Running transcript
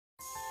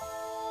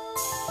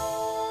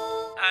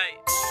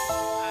Hey,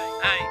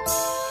 hey,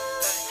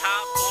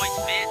 top boys,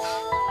 bitch.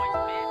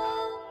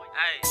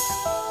 Hey,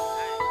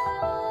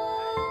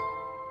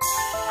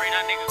 free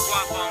that nigga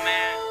Guapo,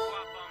 man.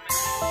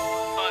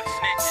 Fuck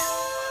snitches.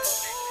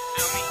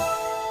 Feel me?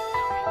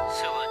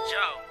 Chill a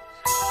Joe.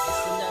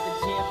 It's another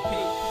GMP.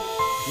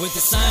 With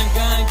the same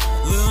gang,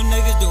 little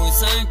niggas doing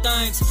same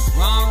things.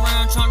 Run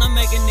around tryna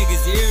make a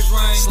nigga's ears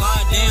ring.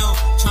 Slide down,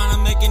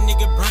 tryna make a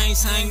nigga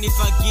brains hang. If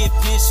I get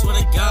pissed, swear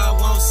to God,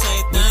 won't say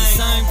a thing. With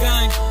the same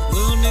gang,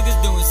 little niggas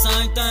doing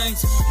same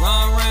things.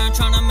 Run around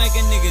tryna make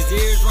a nigga's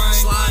ears ring.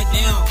 Slide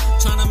down,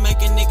 tryna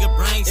make a nigga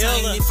brains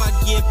hang. If I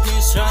get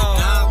pissed, swear to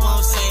God,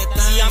 won't say a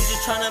thing. See, I'm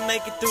just tryna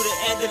make it through the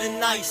end of the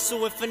night.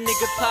 So if a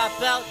nigga pop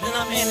out, then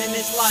I'm ending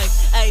his life.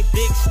 Ayy,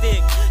 big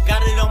stick,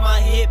 got it on my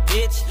hip,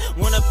 bitch.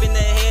 One up in the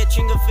head,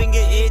 trigger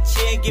finger itch.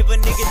 Yeah, give a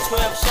nigga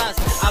 12 shots,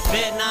 I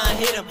bet 9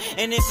 hit him.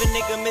 And if a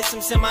nigga miss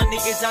him, send my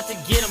niggas out to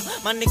get him.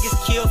 My niggas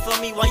kill for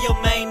me while your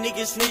main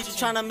niggas snitches.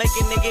 Tryna make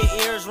a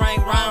nigga ears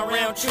ring,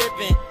 round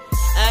trippin'.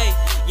 Ayy,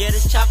 yeah,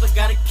 this chopper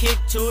got a kick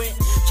to it.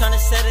 Tryna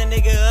set a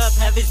nigga up,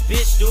 have his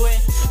bitch do it.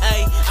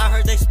 Ayy, I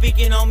heard they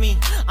speaking on me.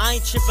 I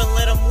ain't trippin',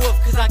 let him whoop,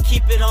 cause I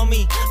keep it on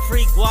me.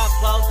 Free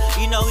Guapo,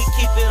 you know he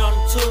keep it on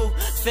him too.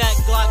 Fat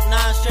Glock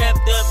 9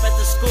 strapped up at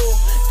the school.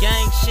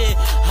 Gang shit,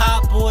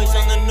 hot boys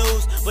on the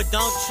news. But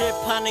don't trip,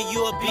 honey,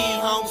 you'll be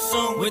home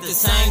soon. With the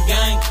same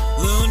gang,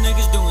 little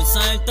niggas doing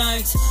same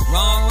things.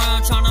 Run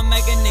around tryna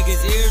make a nigga's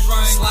ears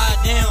ring. Slide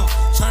down,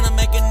 tryna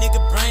make a nigga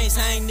brains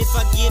hang. If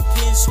I get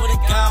pinned, swear to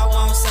God,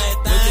 won't say a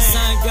thing. With the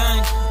same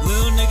gang,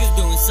 little niggas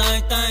doing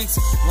same things.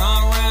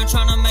 Run around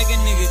tryna make a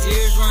nigga's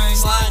ears ring.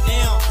 Slide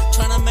down,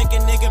 tryna make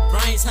a nigga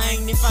brains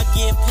hang. If I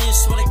get pinned,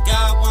 swear to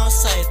God, won't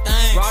say a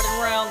thing. Riding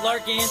around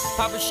lurking,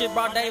 poppin' shit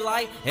broad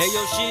daylight. Hell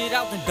your shit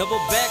out, then double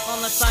back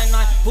on the same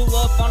night. Pull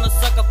up on a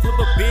sucker, flip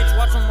a bitch,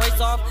 watch him race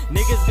off.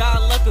 Niggas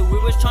got lucky, we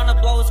was tryna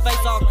blow his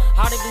face off.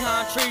 Hiding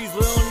behind trees,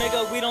 little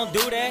nigga, we don't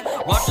do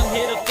that. Watch him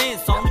hit a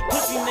fence, only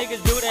pussy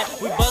niggas do that.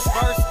 We bust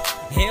first.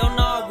 Hell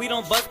nah, we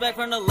don't bust back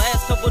from the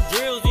last couple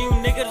drills. You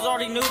niggas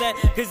already knew that.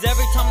 Cause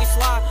every time we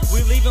slide,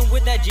 we leaving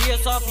with that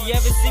GS off. You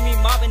ever see me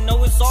mobbing?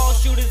 Know it's all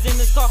shooters in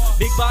this car.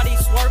 Big body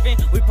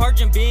swerving, we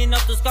purging, being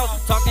up the scope.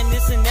 Talking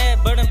this and that,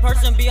 but in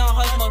person be on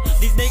hush mode.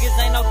 These niggas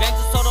ain't no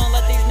gangsters, so don't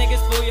let these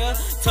niggas fool ya.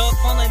 Tough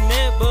on the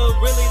net,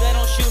 but really they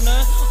don't shoot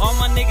none. All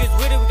my niggas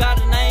with it, we got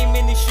a name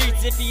in these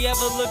streets. If you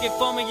ever looking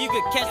for me, you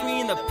could catch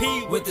me in the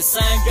P. With the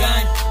same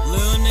gang,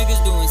 little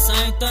niggas doing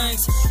same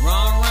things.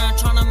 Run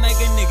around tryna make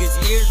a nigga's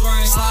ears ring.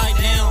 Slide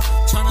down,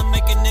 tryna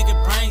make a nigga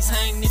brains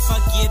hang. If I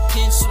get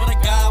pinned, swear to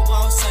God,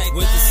 won't say a thing.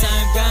 With the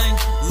same gang,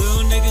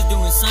 little niggas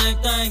doing same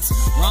things.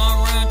 Run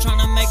around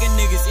tryna make a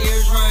nigga's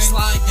ears ring.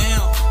 Slide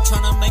down,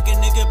 tryna make a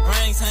nigga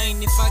brains hang.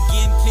 If I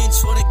get pinned,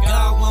 swear to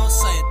God, won't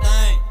say a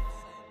thing.